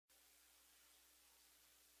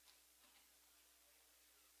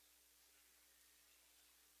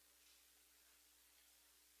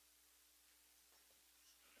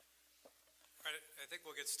think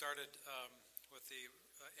we'll get started with the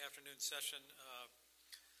afternoon session.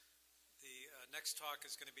 The next talk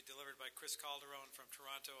is going to be delivered by Chris Calderon from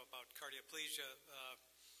Toronto about cardioplegia.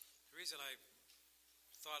 The reason I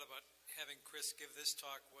thought about having Chris give this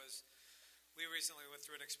talk was we recently went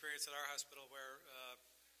through an experience at our hospital where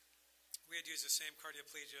we had used the same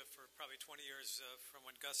cardioplegia for probably 20 years from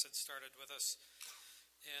when Gus had started with us.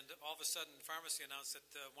 And all of a sudden, pharmacy announced that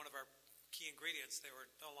one of our key ingredients they were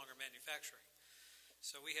no longer manufacturing.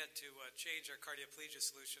 So we had to change our cardioplegia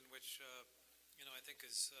solution, which I think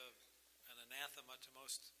is an anathema to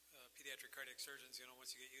most pediatric cardiac surgeons.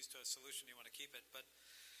 Once you get used to a solution, you want to keep it. But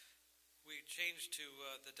we changed to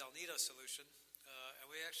the Dalnita solution, and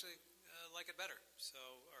we actually like it better. So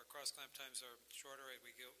our cross-clamp times are shorter.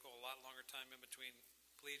 We go a lot longer time in between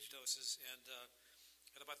plege doses, and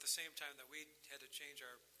at about the same time that we had to change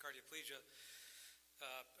our cardioplegia,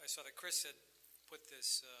 I saw that Chris had put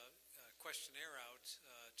this questionnaire out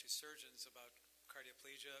to surgeons about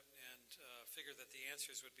cardioplegia and figured that the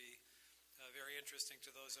answers would be very interesting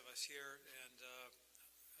to those of us here. And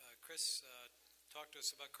Chris, talk to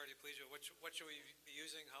us about cardioplegia. What should we be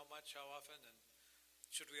using, how much, how often, and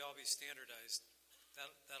should we all be standardized?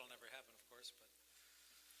 That'll never happen, of course, but.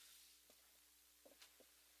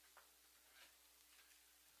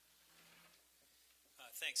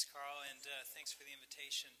 Thanks, Carl, and thanks for the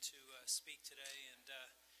invitation to speak today. And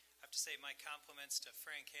I have to say my compliments to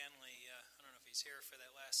Frank Hanley. I don't know if he's here for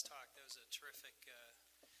that last talk. That was a terrific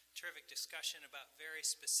discussion about very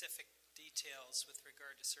specific details with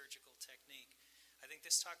regard to surgical technique. I think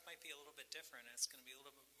this talk might be a little bit different. It's going to be a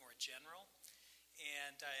little bit more general.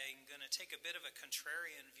 And I'm going to take a bit of a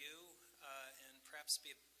contrarian view and perhaps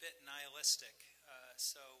be a bit nihilistic.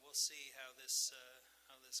 So we'll see how this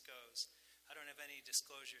goes. I don't have any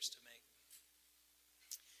disclosures to make.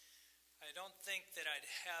 I don't think that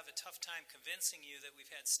I'd have a tough time convincing you that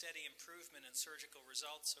we've had steady improvement in surgical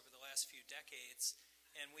results over the last few decades,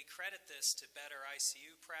 and we credit this to better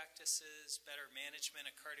ICU practices, better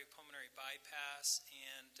management of cardiopulmonary bypass,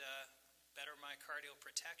 and better myocardial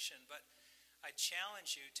protection. But I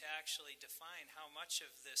challenge you to actually define how much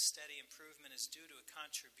of this steady improvement is due to a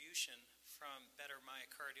contribution from better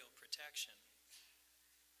myocardial protection.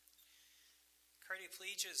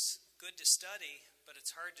 Cardioplegia is good to study, but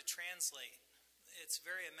it's hard to translate. It's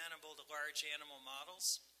very amenable to large animal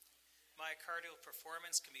models. Myocardial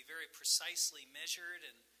performance can be very precisely measured,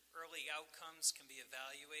 and early outcomes can be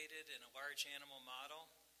evaluated in a large animal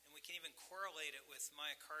model. And we can even correlate it with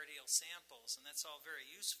myocardial samples, and that's all very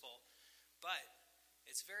useful. But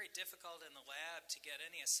it's very difficult in the lab to get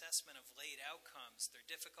any assessment of late outcomes. They're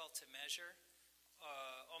difficult to measure.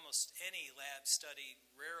 Almost any lab study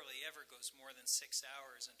rarely ever goes more than 6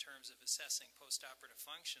 hours in terms of assessing postoperative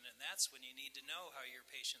function, and that's when you need to know how your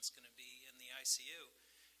patient's going to be in the ICU.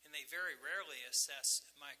 And they very rarely assess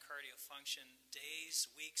myocardial function days,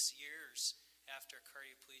 weeks, years after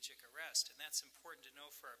cardioplegic arrest, and that's important to know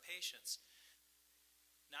for our patients.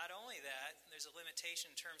 Not only that, there's a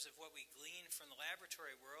limitation in terms of what we glean from the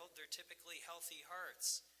laboratory world. They're typically healthy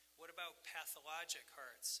hearts. What about pathologic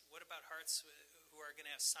hearts? What about hearts who are going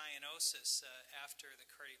to have cyanosis after the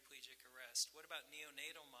cardioplegic arrest? What about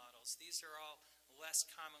neonatal models? These are all less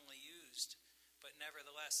commonly used, but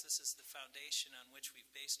nevertheless, this is the foundation on which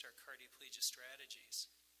we've based our cardioplegia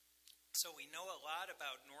strategies. So we know a lot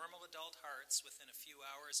about normal adult hearts within a few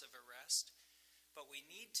hours of arrest, but we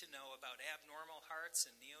need to know about abnormal hearts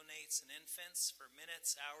in neonates and infants for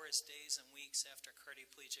minutes, hours, days, and weeks after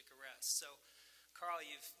cardioplegic arrest. So Carl,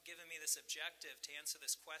 you've given me this objective to answer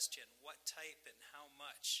this question, what type and how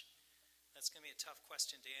much? That's going to be a tough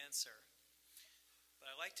question to answer.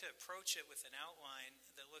 But I like to approach it with an outline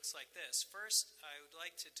that looks like this. First, I would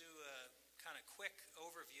like to do a kind of quick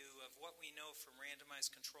overview of what we know from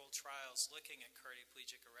randomized controlled trials looking at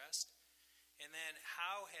cardioplegic arrest. And then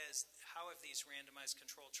how have these randomized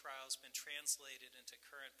controlled trials been translated into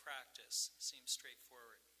current practice? Seems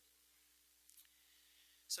straightforward.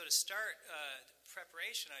 So to start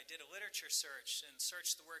preparation, I did a literature search and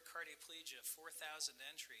searched the word cardioplegia, 4,000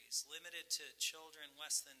 entries, limited to children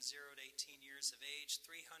less than 0 to 18 years of age,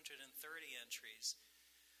 330 entries,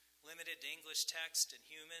 limited to English text in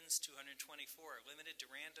humans, 224, limited to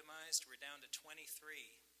randomized, we're down to 23.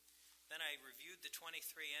 Then I reviewed the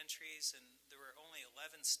 23 entries, and there were only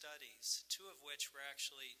 11 studies, 2 of which were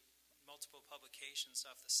actually multiple publications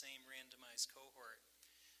off the same randomized cohort.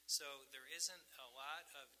 So there isn't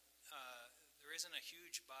a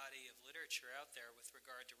huge body of literature out there with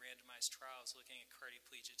regard to randomized trials looking at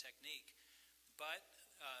cardioplegia technique. But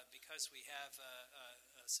because we have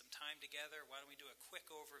some time together, why don't we do a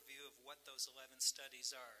quick overview of what those 11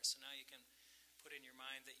 studies are. So now you can put in your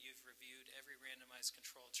mind that you've reviewed every randomized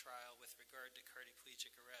controlled trial with regard to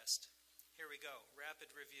cardioplegic arrest. Here we go, rapid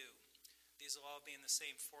review. These will all be in the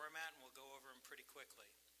same format, and we'll go over them pretty quickly.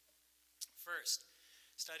 First,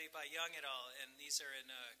 study by Young et al., and these are in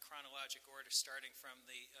chronologic order starting from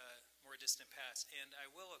the more distant past. And I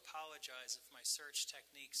will apologize if my search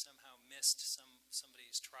technique somehow missed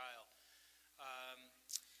somebody's trial.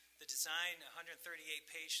 The design, 138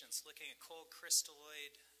 patients looking at cold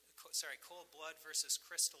blood versus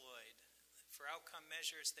crystalloid. For outcome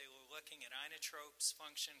measures, they were looking at inotropes,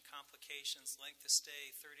 function, complications, length of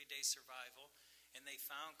stay, 30-day survival, and they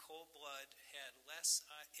found cold blood had less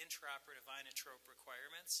intraoperative inotrope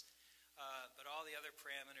requirements, but all the other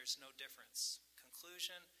parameters, no difference.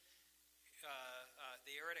 Conclusion,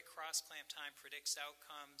 the aortic cross-clamp time predicts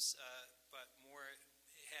outcomes, but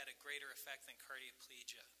had a greater effect than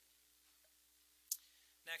cardioplegia.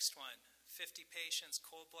 Next one, 50 patients,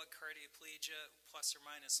 cold blood cardioplegia plus or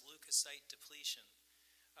minus leukocyte depletion.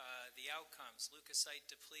 The outcomes, leukocyte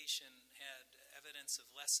depletion had evidence of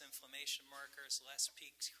less inflammation markers, less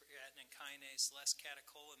peak creatinine kinase, less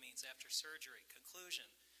catecholamines after surgery. Conclusion,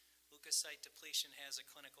 leukocyte depletion has a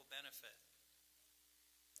clinical benefit.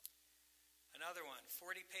 Another one,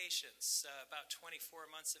 40 patients, about 24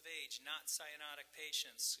 months of age, not cyanotic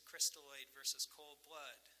patients, crystalloid versus cold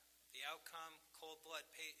blood. The outcome, cold blood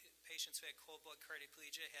patients who had cold blood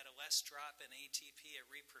cardioplegia had a less drop in ATP at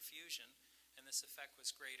reperfusion, and this effect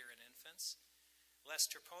was greater in infants. Less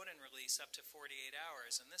troponin release up to 48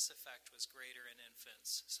 hours, and this effect was greater in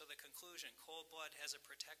infants. So the conclusion, cold blood has a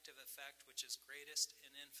protective effect which is greatest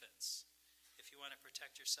in infants if you want to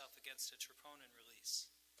protect yourself against a troponin release.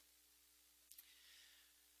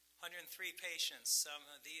 103 patients, some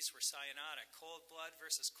of these were cyanotic. Cold blood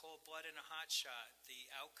versus cold blood in a hot shot. The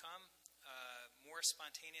outcome, more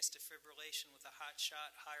spontaneous defibrillation with a hot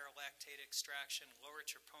shot, higher lactate extraction, lower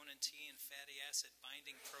troponin T and fatty acid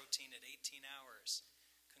binding protein at 18 hours.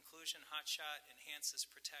 Conclusion, hot shot enhances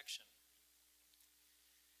protection.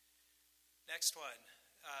 Next one,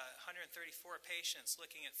 134 patients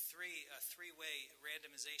looking at a three-way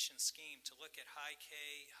randomization scheme to look at high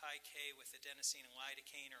K with adenosine and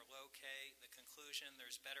lidocaine or low K. The conclusion,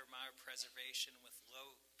 there's better myopreservation with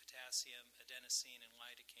low potassium, adenosine, and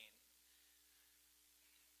lidocaine.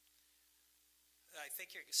 I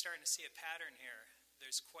think you're starting to see a pattern here.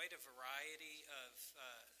 There's quite a variety of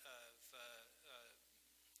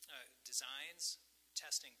designs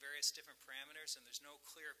testing various different parameters, and there's no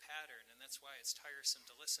clear pattern, and that's why it's tiresome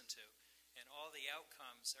to listen to. And all the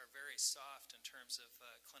outcomes are very soft in terms of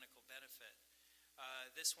clinical benefit.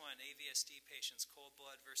 This one, AVSD patients, cold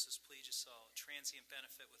blood versus plegisolol, transient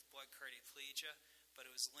benefit with blood cardioplegia, but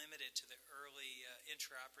it was limited to the early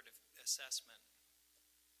intraoperative assessment.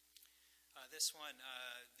 This one,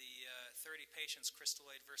 the 30 patients,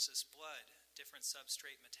 crystalloid versus blood, different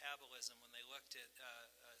substrate metabolism when they looked at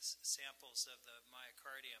samples of the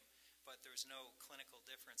myocardium, but there was no clinical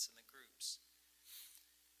difference in the groups.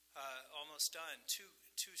 Almost done.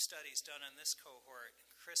 Two studies done on this cohort,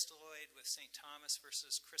 crystalloid with St. Thomas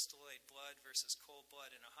versus crystalloid blood versus cold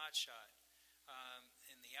blood in a hot shot.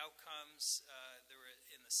 In the outcomes,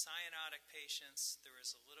 in the cyanotic patients, there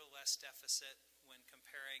was a little less deficit when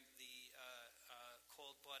comparing the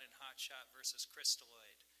cold blood and hot shot versus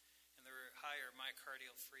crystalloid. And there were higher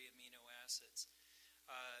myocardial-free amino acids.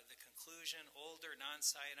 The conclusion, older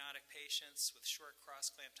non-cyanotic patients with short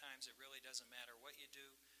cross-clamp times, it really doesn't matter what you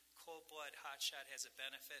do. Cold blood hot shot has a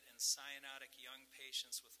benefit in cyanotic young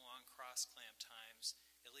patients with long cross-clamp times,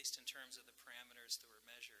 at least in terms of the parameters that were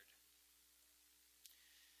measured.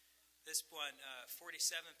 This one,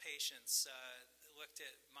 47 patients looked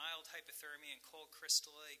at mild hypothermia and cold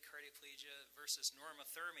crystalloid cardioplegia versus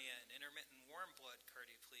normothermia and intermittent warm blood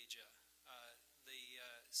cardioplegia.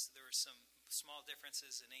 There were some small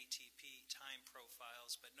differences in ATP time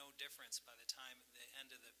profiles, but no difference by the time at the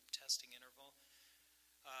end of the testing interval.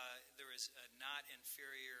 There was a not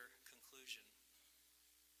inferior conclusion.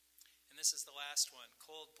 And this is the last one,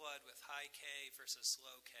 cold blood with high K versus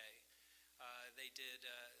low K.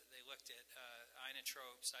 They looked at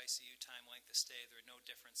inotropes, ICU time, length of stay. There were no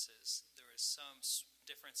differences. There was some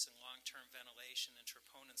difference in long-term ventilation and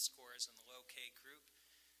troponin scores in the low K group.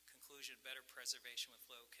 Conclusion, better preservation with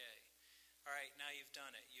low K. All right, now you've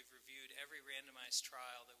done it. You've reviewed every randomized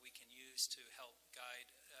trial that we can use to help guide,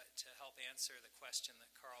 to help answer the question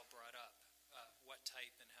that Carl brought up, what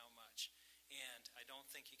type and how much. And I don't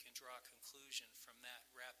think you can draw a conclusion from that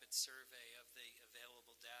rapid survey of the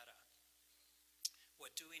available data.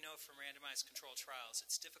 What do we know from randomized controlled trials?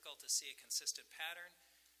 It's difficult to see a consistent pattern.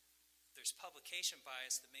 There's publication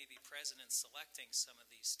bias that may be present in selecting some of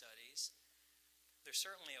these studies. there's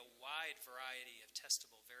certainly a wide variety of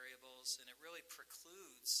testable variables, and it really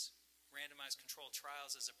precludes randomized controlled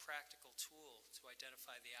trials as a practical tool to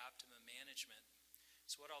identify the optimum management.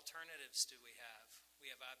 So what alternatives do we have?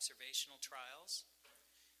 We have observational trials.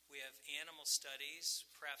 We have animal studies,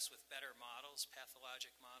 perhaps with better models,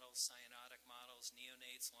 pathologic models, cyanotic models,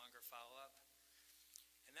 neonates, longer follow-up.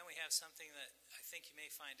 And then we have something that I think you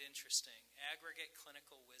may find interesting, aggregate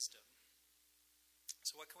clinical wisdom.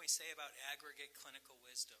 So what can we say about aggregate clinical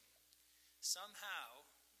wisdom?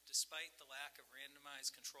 Somehow, despite the lack of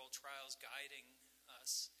randomized controlled trials guiding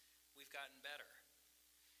us, we've gotten better.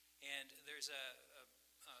 And there's a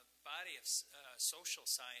body of social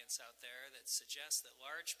science out there that suggests that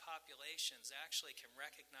large populations actually can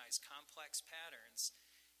recognize complex patterns,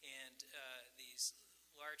 and these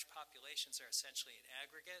large populations are essentially an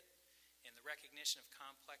aggregate, and the recognition of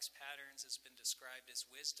complex patterns has been described as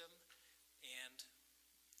wisdom, and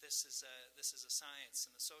this is a science,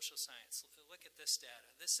 and the social science. Look at this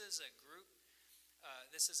data. This is a group,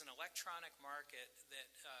 this is an electronic market that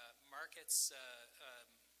markets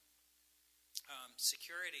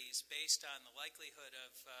securities based on the likelihood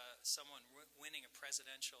of someone winning a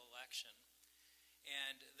presidential election.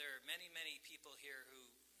 And there are many, many people here who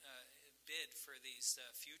bid for these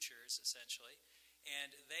futures, essentially.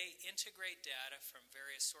 And they integrate data from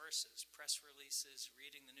various sources, press releases,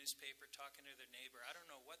 reading the newspaper, talking to their neighbor. I don't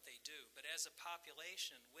know what they do, but as a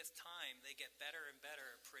population, with time, they get better and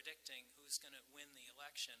better at predicting who's going to win the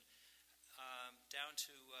election, down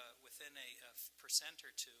to within a percent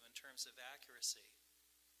or two in terms of accuracy.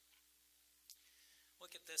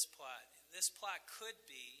 Look at this plot. This plot could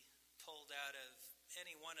be pulled out of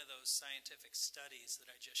any one of those scientific studies that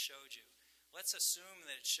I just showed you. Let's assume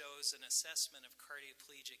that it shows an assessment of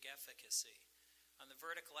cardioplegic efficacy. On the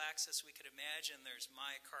vertical axis, we could imagine there's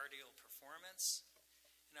myocardial performance,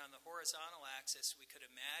 and on the horizontal axis, we could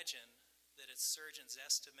imagine that it's surgeon's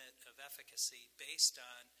estimate of efficacy based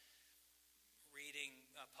on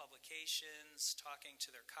reading publications, talking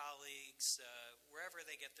to their colleagues, wherever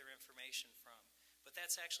they get their information from. But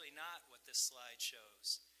that's actually not what this slide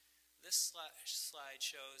shows. This slide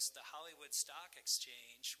shows the Hollywood Stock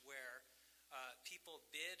Exchange, where people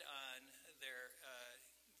bid on their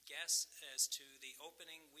guess as to the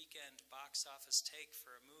opening weekend box office take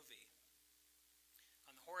for a movie.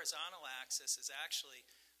 On the horizontal axis is actually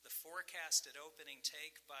the forecasted opening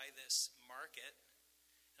take by this market,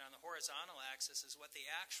 and on the horizontal axis is what the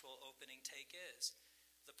actual opening take is.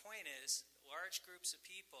 The point is, large groups of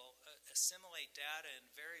people assimilate data in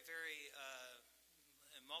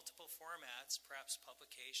in multiple formats, perhaps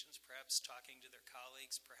publications, perhaps talking to their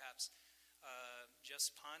colleagues, perhaps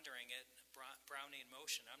just pondering it, Brownian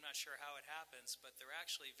motion. I'm not sure how it happens, but they're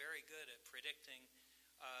actually very good at predicting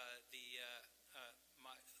the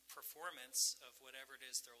performance of whatever it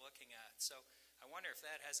is they're looking at. So I wonder if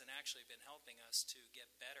that hasn't actually been helping us to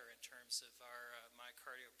get better in terms of our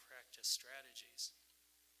myocardial practice strategies.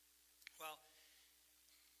 Well,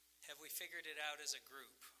 have we figured it out as a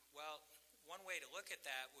group? Well, one way to look at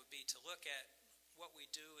that would be to look at what we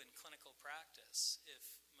do in clinical practice.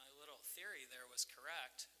 If my little theory there was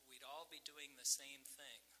correct, we'd all be doing the same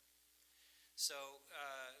thing. So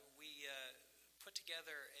we put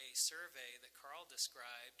together a survey that Carl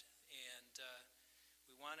described, and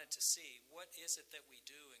we wanted to see what is it that we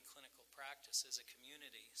do in clinical practice as a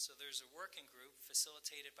community. So there's a working group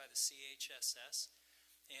facilitated by the CHSS,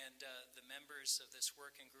 and the members of this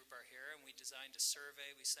working group are here, and we designed a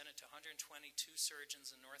survey. We sent it to 122 surgeons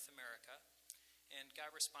in North America and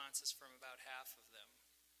got responses from about half of them.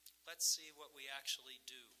 Let's see what we actually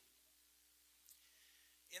do.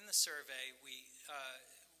 In the survey, we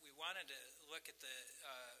wanted to look at the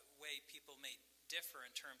way people may differ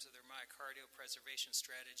in terms of their myocardial preservation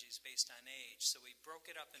strategies based on age. So we broke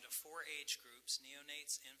it up into 4 age groups: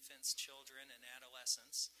 neonates, infants, children, and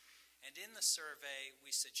adolescents. And in the survey, we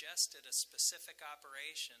suggested a specific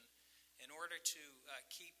operation in order to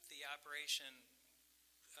keep the operation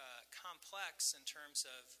complex in terms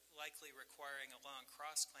of likely requiring a long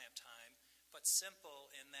cross-clamp time, but simple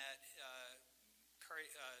in that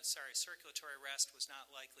circulatory rest was not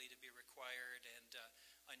likely to be required, and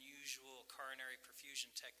unusual coronary perfusion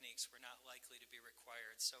techniques were not likely to be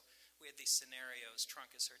required. So we had these scenarios: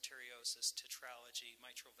 truncus arteriosus, tetralogy,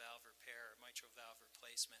 mitral valve repair, mitral valve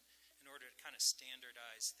replacement, in order to kind of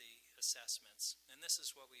standardize the assessments. And this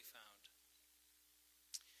is what we found.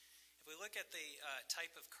 If we look at the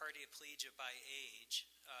type of cardioplegia by age,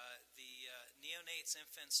 the neonates,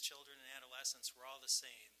 infants, children, and adolescents were all the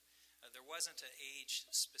same. There wasn't an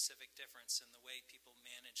age-specific difference in the way people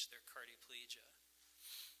managed their cardioplegia.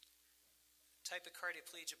 type of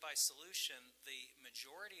cardioplegia by solution, the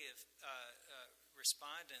majority of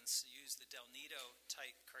respondents used the Del Nido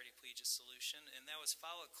type cardioplegia solution, and that was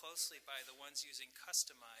followed closely by the ones using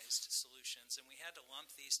customized solutions. And we had to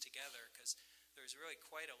lump these together because there's really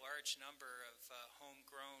quite a large number of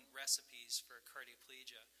homegrown recipes for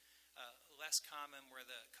cardioplegia. Less common were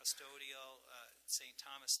the custodial, St.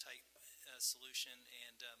 Thomas type solution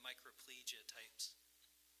and microplegia types.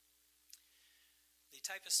 The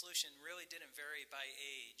type of solution really didn't vary by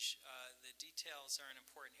age. The details aren't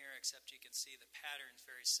important here, except you can see the pattern's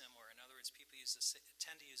very similar. In other words, people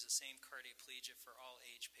tend to use the same cardioplegia for all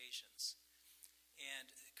age patients. And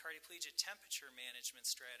cardioplegia temperature management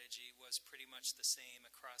strategy was pretty much the same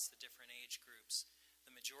across the different age groups.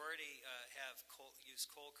 The majority use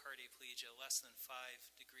cold cardioplegia less than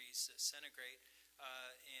 5 degrees centigrade,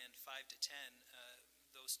 and 5 to 10.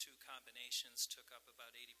 Those two combinations took up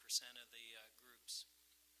about 80% of the groups.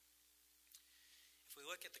 If we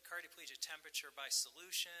look at the cardioplegia temperature by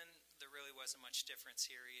solution, there really wasn't much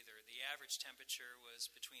difference here either. The average temperature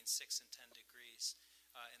was between 6 and 10 degrees,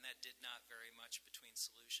 and that did not vary much between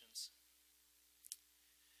solutions.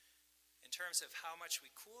 In terms of how much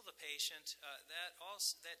we cool the patient,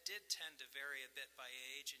 that did tend to vary a bit by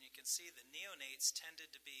age, and you can see the neonates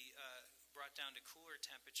tended to be brought down to cooler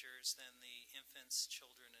temperatures than the infants,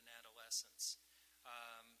 children, and adolescents.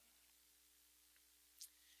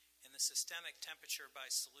 And the systemic temperature by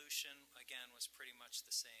solution, again, was pretty much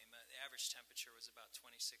the same. The average temperature was about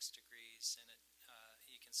 26 degrees, and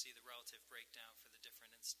you can see the relative breakdown for the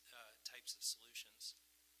different types of solutions.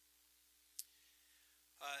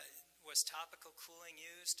 Was topical cooling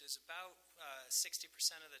used? Is about 60%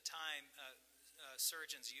 of the time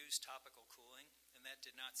surgeons used topical cooling, and that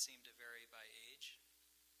did not seem to vary by age.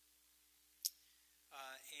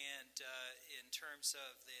 In terms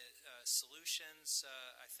of the solutions,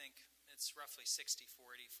 I think it's roughly 60-40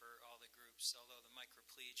 for all the groups, although the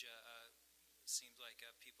microplegia seemed like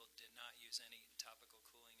people did not use any topical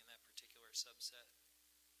cooling in that particular subset.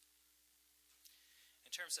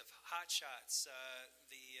 In terms of hot shots,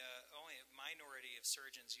 only a minority of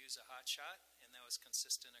surgeons use a hot shot, and that was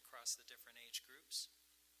consistent across the different age groups.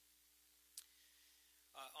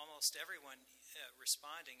 Almost everyone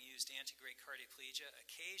responding used antegrade cardioplegia.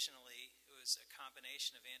 Occasionally, it was a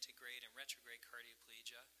combination of antegrade and retrograde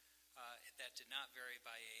cardioplegia. That did not vary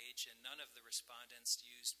by age, and none of the respondents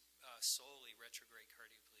used solely retrograde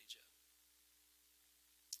cardioplegia.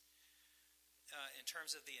 In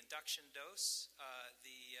terms of the induction dose,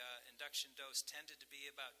 tended to be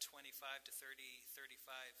about 25 to 35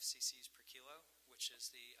 cc's per kilo, which is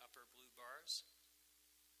the upper blue bars.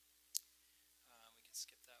 We can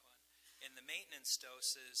skip that one. And the maintenance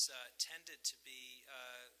doses tended to be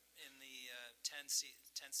in the 10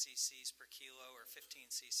 cc's per kilo or 15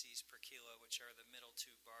 cc's per kilo, which are the middle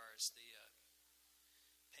two bars, the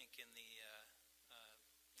pink and the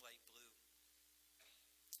light blue.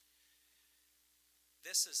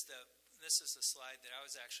 This is the slide that I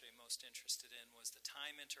was actually most interested in, was the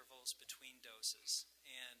time intervals between doses.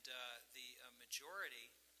 And the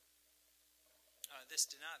majority, this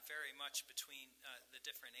did not vary much between the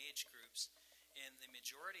different age groups, and the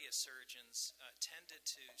majority of surgeons tended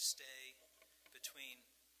to stay between,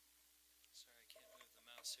 sorry, I can't move the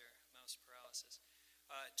mouse here, mouse paralysis,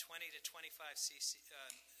 20 to 25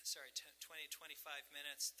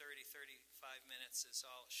 minutes, 30, 35 minutes is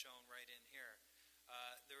all shown right in here.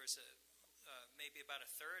 There was maybe about a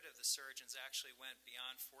third of the surgeons actually went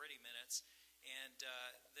beyond 40 minutes, and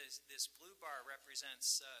this blue bar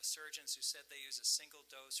represents surgeons who said they use a single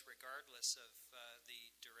dose regardless of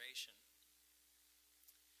the duration.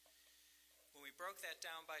 When we broke that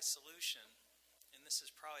down by solution, and this is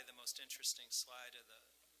probably the most interesting slide of the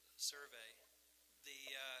survey,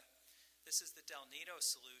 this is the Del Nido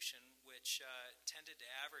solution, which tended to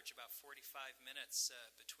average about 45 minutes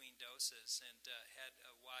between doses and had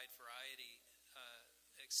a wide variety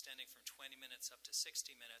extending from 20 minutes up to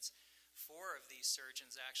 60 minutes. 4 of these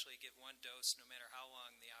surgeons actually give one dose no matter how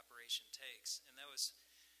long the operation takes. And that was,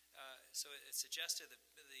 so it suggested that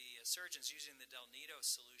the surgeons using the Del Nido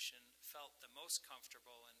solution felt the most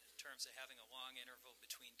comfortable in terms of having a long interval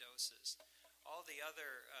between doses. All the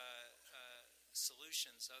other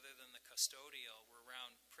solutions other than the custodial were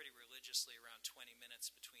around pretty religiously around 20 minutes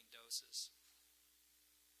between doses.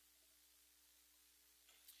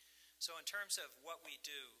 So in terms of what we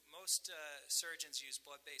do, most surgeons use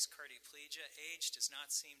blood-based cardioplegia. Age does not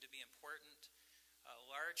seem to be important. A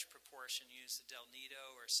large proportion use the Del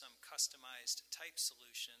Nido or some customized type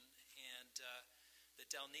solution, and the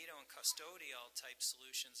Del Nido and custodial type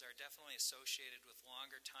solutions are definitely associated with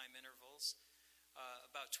longer time intervals.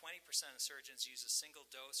 About 20% of surgeons use a single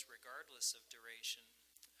dose regardless of duration.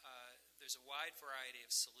 There's a wide variety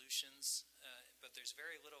of solutions, but there's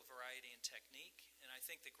very little variety in technique. And I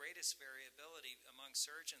think the greatest variability among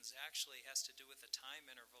surgeons actually has to do with the time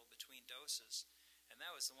interval between doses. And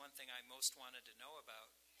that was the one thing I most wanted to know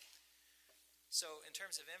about. So in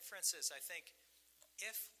terms of inferences, I think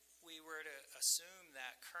if we were to assume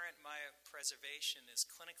that current myopreservation is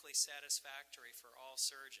clinically satisfactory for all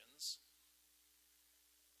surgeons,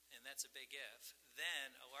 and that's a big if,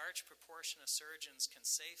 then a large proportion of surgeons can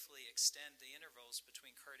safely extend the intervals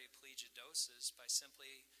between cardioplegia doses by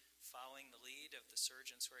simply following the lead of the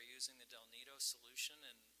surgeons who are using the Del Nido solution,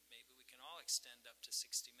 and maybe we can all extend up to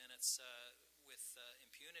 60 minutes with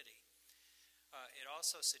impunity. It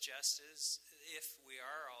also suggests if we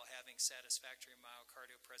are all having satisfactory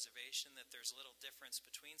myocardial preservation, that there's little difference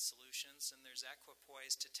between solutions, and there's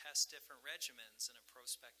equipoise to test different regimens in a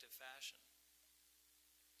prospective fashion.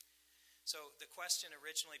 So the question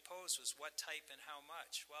originally posed was what type and how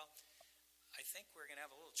much? Well, I think we're going to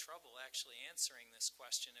have a little trouble actually answering this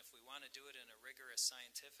question if we want to do it in a rigorous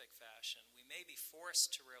scientific fashion. We may be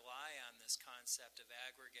forced to rely on this concept of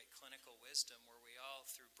aggregate clinical wisdom where we all,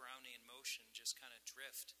 through Brownian motion, just kind of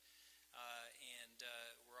drift and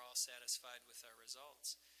we're all satisfied with our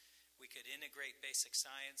results. We could integrate basic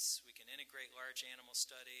science, we can integrate large animal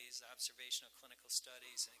studies, observational clinical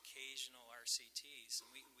studies, and occasional RCTs. And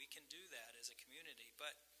we can do that as a community.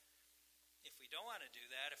 But if we don't want to do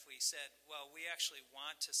that, if we said, well, we actually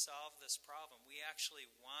want to solve this problem, we actually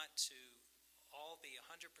want to all be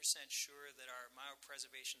 100% sure that our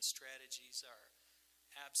myopreservation strategies are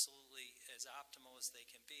absolutely as optimal as they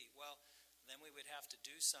can be, well, then we would have to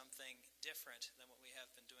do something different than what we have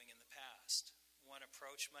been doing in the past. One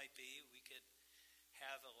approach might be we could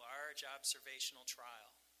have a large observational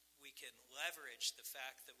trial. We could leverage the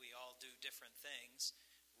fact that we all do different things,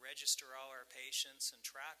 register all our patients, and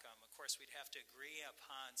track them. Of course, we'd have to agree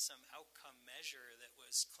upon some outcome measure that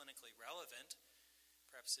was clinically relevant.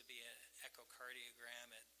 Perhaps it'd be an echocardiogram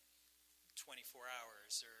at 24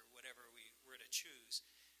 hours or whatever we were to choose.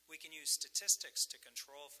 We can use statistics to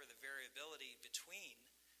control for the variability between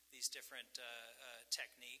these different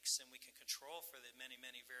techniques, and we can control for the many,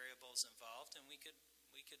 many variables involved, and we could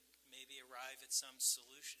maybe arrive at some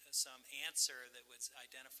solution, some answer that would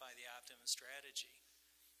identify the optimum strategy.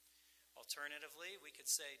 Alternatively, we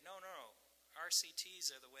could say, no,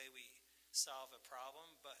 RCTs are the way we solve a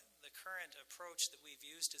problem, but the current approach that we've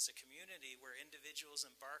used as a community where individuals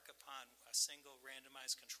embark upon a single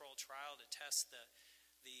randomized controlled trial to test the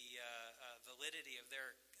validity of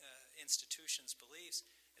their institution's beliefs,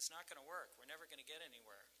 it's not going to work. We're never going to get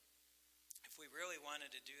anywhere. If we really wanted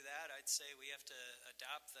to do that, I'd say we have to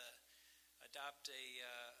adopt a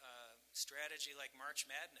strategy like March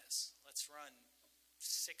Madness. Let's run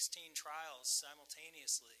 16 trials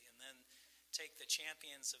simultaneously, and then take the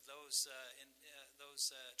champions of those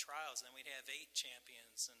trials, and then we'd have 8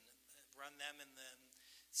 champions, and run them in the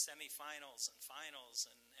semifinals and finals,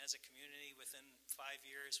 and as a community within 5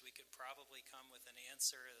 years we could probably come with an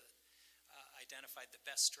answer that identified the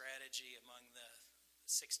best strategy among the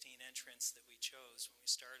 16 entrants that we chose when we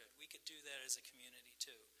started. We could do that as a community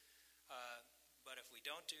too. But if we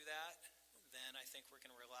don't do that, then I think we're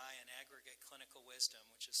going to rely on aggregate clinical wisdom,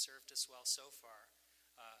 which has served us well so far.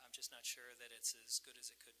 I'm just not sure that it's as good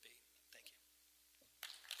as it could be. Thank you.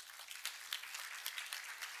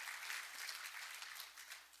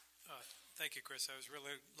 Thank you, Chris. I was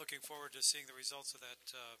really looking forward to seeing the results of that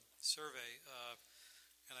survey,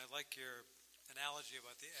 and I like your analogy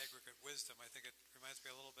about the aggregate wisdom. I think it reminds me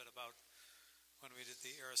a little bit about when we did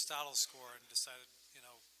the Aristotle score and decided,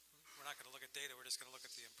 we're not going to look at data, we're just going to look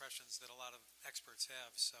at the impressions that a lot of experts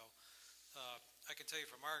have. So I can tell you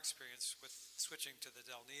from our experience with switching to the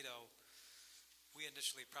Del Nido, we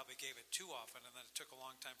initially probably gave it too often, and then it took a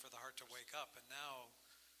long time for the heart to wake up. And now,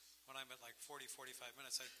 when I'm at like 40, 45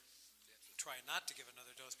 minutes, I try not to give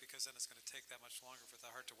another dose because then it's going to take that much longer for the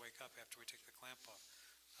heart to wake up after we take the clamp off.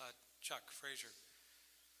 Chuck Frazier.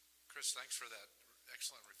 Chris, thanks for that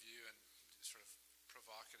excellent review and sort of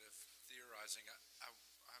provocative theorizing. I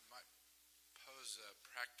might pose a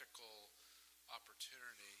practical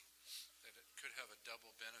opportunity that it could have a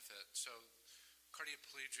double benefit. So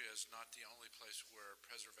cardioplegia is not the only place where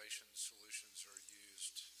preservation solutions are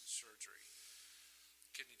used in surgery.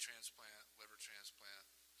 Kidney transplant, liver transplant.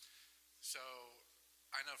 So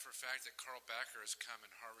I know for a fact that Carl Backer has come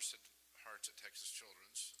and harvested hearts at Texas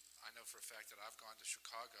Children's. I know for a fact that I've gone to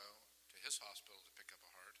Chicago to his hospital to pick up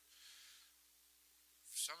a heart.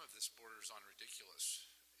 Some of this borders on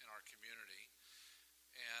ridiculous in our community,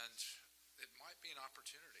 and it might be an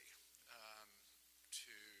opportunity.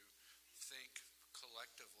 to think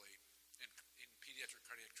collectively in pediatric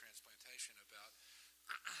cardiac transplantation about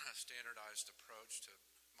a standardized approach to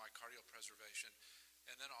myocardial preservation,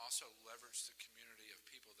 and then also leverage the community of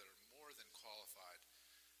people that are more than qualified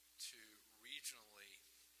to regionally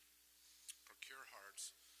procure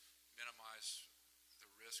hearts, minimize the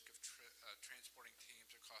risk of transporting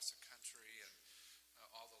teams across the country, and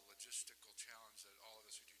all the logistical challenge that all of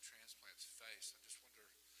us who do transplants face. I just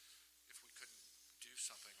wonder if we couldn't do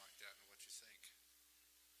something like that and what you think.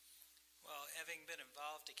 Well, having been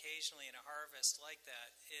involved occasionally in a harvest like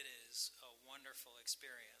that, it is a wonderful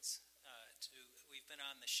experience. We've been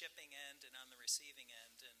on the shipping end and on the receiving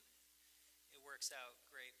end, and it works out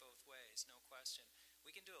great both ways, no question.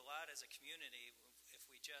 We can do a lot as a community if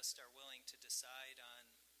we just are willing to decide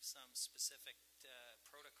on some specific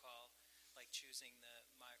protocol, like choosing the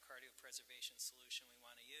myocardial preservation solution we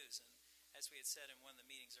want to use. And as we had said in one of the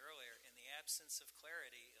meetings earlier, in the absence of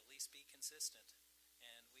clarity, at least be consistent.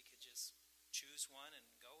 And we could just choose one and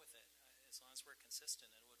go with it. As long as we're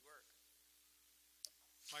consistent, it would work.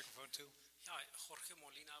 Microphone 2. Hi, Jorge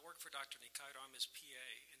Molina. I work for Dr. Nicairo. I'm his PA.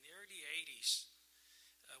 In the early 80s,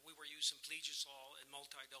 we were using plegisolol and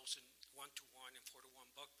multi-dosing 1-to-1 and 4-to-1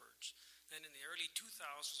 buckbirds. Then in the early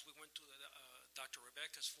 2000s, we went to Dr.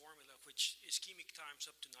 Rebecca's formula, which ischemic time's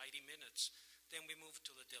up to 90 minutes. Then we moved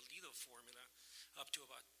to the Delito formula, up to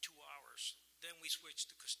about 2 hours. Then we switched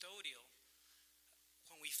to custodial.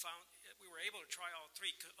 When we found we were able to try all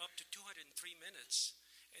three, up to 203 minutes.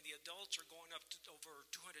 And the adults are going up to over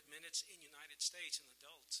 200 minutes in the United States in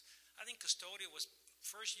adults. I think custodial was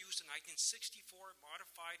first used in 1964,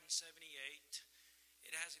 modified in 78.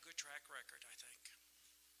 It has a good track record, I think.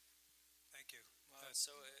 Thank you. Well,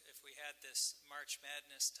 so if we had this March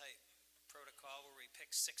Madness type protocol where we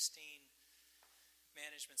pick 16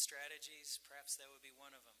 management strategies, perhaps that would be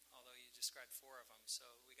one of them, although you described 4 of them.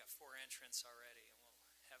 So we got 4 entrants already, and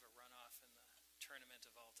we'll have a runoff in the tournament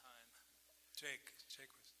of all time. Jake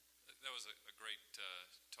was. That was a great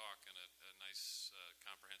talk and a nice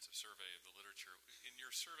comprehensive survey of the literature. In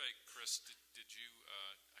your survey, Chris, did you?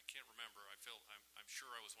 I can't remember. I'm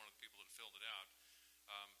sure I was one of the people that filled it out.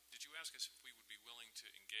 Did you ask us if we would be willing to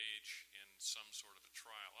engage in some sort of a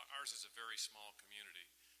trial? Ours is a very small community,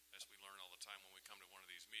 as we learn all the time when we come to one of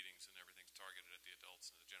these meetings, and everything's targeted at the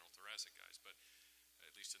adults and the general thoracic guys. But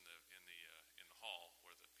at least in the hall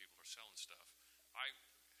where the people are selling stuff, I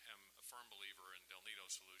am a firm believer in Delnito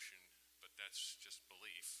solution, but that's just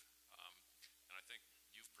belief. And I think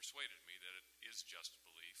you've persuaded me that it is just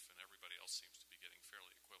belief, and everybody else seems to be getting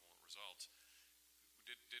fairly equivalent results.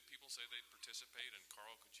 Did people say they'd participate? And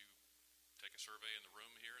Carl, could you take a survey in the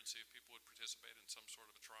room here and see if people would participate in some sort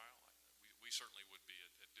of a trial? We certainly would be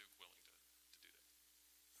at Duke willing to do that.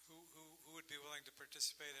 Who would be willing to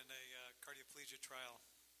participate in a cardioplegia trial?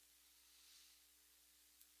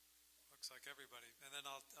 Looks like everybody. And then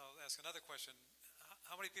I'll ask another question.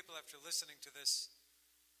 How many people, after listening to this,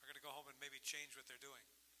 are going to go home and maybe change what they're doing?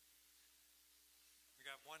 We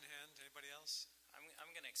got one hand. Anybody else?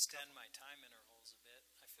 I'm going to extend my time intervals a bit.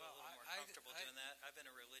 I feel a little more comfortable doing that. I've been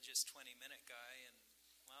a religious 20-minute guy, and,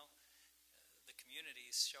 well, the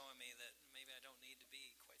community's showing me that maybe I don't need to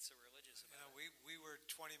be quite so religious about it. We were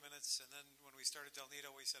 20 minutes, and then when we started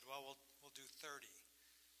Delnito, we said, well, we'll do 30.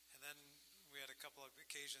 And then we had a couple of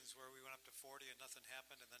occasions where we went up to 40 and nothing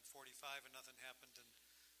happened, and then 45 and nothing happened. And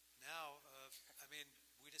now,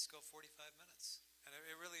 we just go 45 minutes. And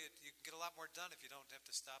you can get a lot more done if you don't have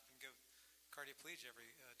to stop and give cardioplegia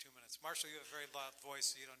every 2 minutes. Marshall, you have a very loud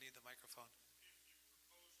voice, so you don't need the microphone.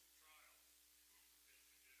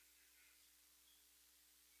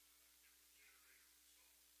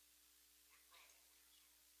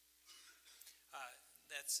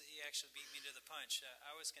 You actually beat me to the punch.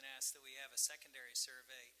 I was going to ask that we have a secondary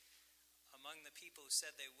survey. Among the people who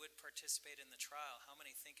said they would participate in the trial, how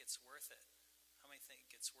many think it's worth it? How many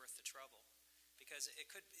think it's worth the trouble? Because it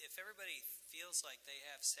could, if everybody feels like they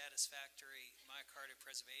have satisfactory myocardial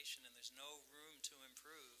preservation and there's no room to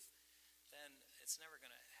improve, then it's never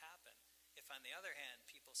going to happen. If, on the other hand,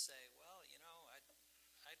 people say, well,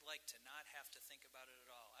 I'd like to not have to think about it at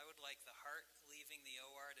all. I would like the heart leaving the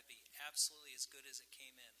OR to be absolutely as good as it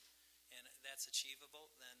came in, and that's achievable,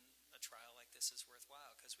 then a trial like this is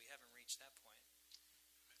worthwhile because we haven't reached that point.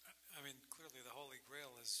 Clearly the holy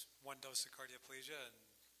grail is 1 dose of cardioplegia and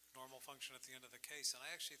normal function at the end of the case, and I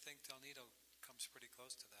actually think Delnito comes pretty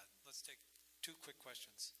close to that. Let's take 2 quick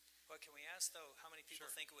questions. Well, can we ask, though, how many people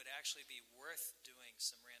think it would actually be worth doing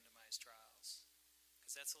some randomized trials?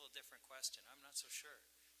 Because that's a little different question. I'm not so sure.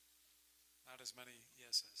 Not as many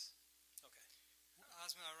yeses. Okay.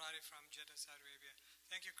 Asma Arari from Jeddah, Saudi Arabia.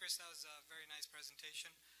 Thank you, Chris. That was a very nice presentation.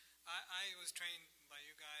 I was trained by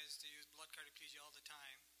you guys to use blood cardioplegia all the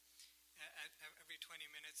time, at every 20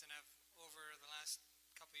 minutes, and I've, over the last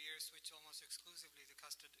couple of years, switched almost exclusively to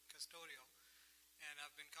custodial, and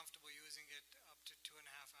I've been comfortable using it up to 2.5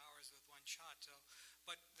 hours with one shot. So,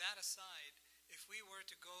 but that aside, if we were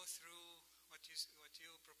to go through what you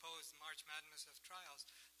proposed, March Madness of trials,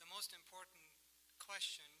 the most important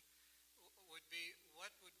question would be,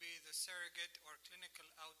 what would be the surrogate or clinical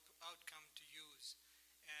outcome to use?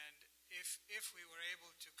 And if we were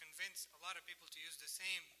able to convince a lot of people to use the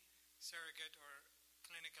same surrogate or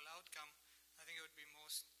clinical outcome, I think it would be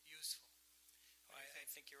most useful. I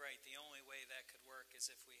think you're right. The only way that could work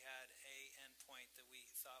is if we had a endpoint that we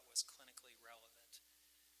thought was clinically relevant.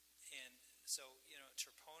 And so,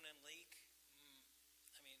 troponin leak,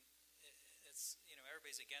 I mean, it's,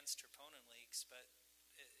 everybody's against troponin leaks, but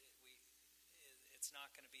it's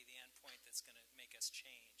not going to be the endpoint that's going to make us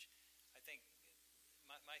change. I think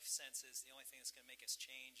my sense is the only thing that's going to make us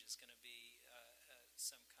change is going to be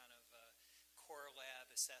some kind of core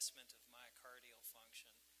lab assessment of myocardial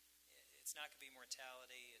function. It's not going to be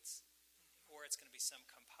mortality, or it's going to be some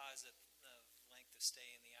composite of length of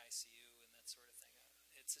stay in the ICU and that sort of thing.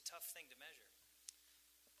 It's a tough thing to measure.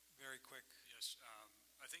 Very quick. Yes,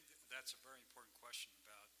 I think that's a very important question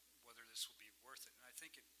about whether this will be worth it. And I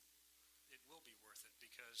think it will be worth it,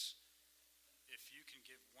 because if you can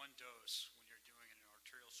give one dose when you're doing an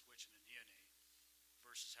arterial switch in a neonate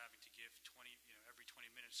versus having to give every 20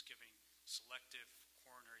 minutes, giving selective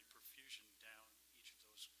coronary perfusion down each of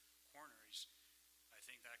those coronaries, I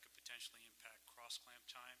think that could potentially impact cross-clamp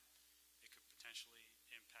time. It could potentially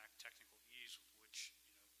impact technical ease with which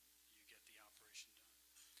you get the operation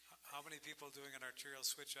done. How many people doing an arterial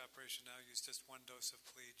switch operation now use just one dose of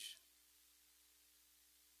Plege?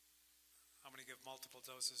 How many give multiple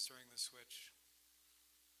doses during the switch?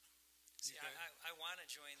 See, I want to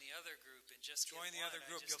join the other group and just join the other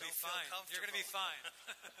group. You'll be fine. You're going to be fine.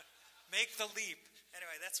 Make the leap.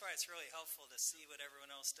 Anyway, that's why it's really helpful to see what everyone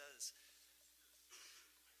else does.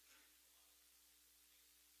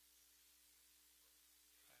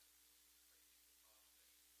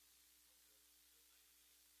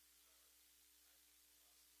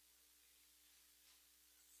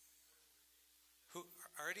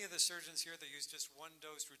 Are any of the surgeons here that use just one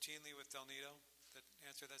dose routinely with Del Nido that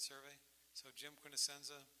answer that survey? So Jim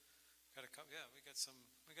Quintessenza, got a couple. Yeah, we got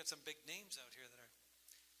some big names out here that are.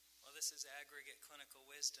 Well, this is aggregate clinical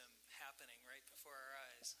wisdom happening right before our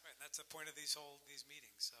eyes. Right, and that's the point of these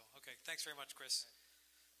meetings. So, okay, thanks very much, Chris.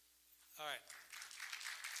 All right.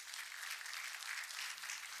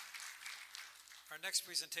 Our next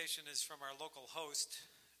presentation is from our local host,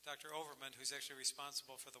 Dr. Overman, who's actually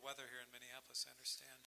responsible for the weather here in Minneapolis, I understand.